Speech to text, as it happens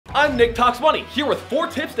I'm Nick Talks Money, here with 4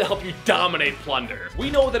 tips to help you dominate Plunder.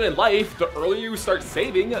 We know that in life, the earlier you start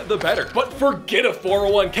saving, the better. But forget a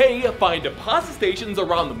 401k, find deposit stations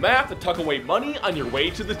around the map to tuck away money on your way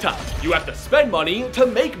to the top. You have to spend money to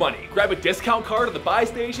make money. Grab a discount card at the buy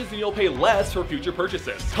stations and you'll pay less for future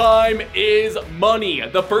purchases. Time is money.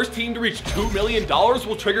 The first team to reach $2 million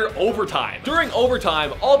will trigger overtime. During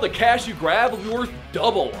overtime, all the cash you grab will be worth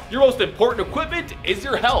double. Your most important equipment is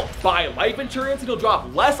your health. Buy life insurance and you'll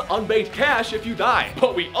drop less unbanked cash if you die.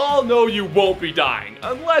 But we all know you won't be dying,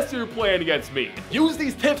 unless you're playing against me. Use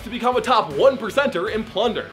these tips to become a top 1%er in Plunder.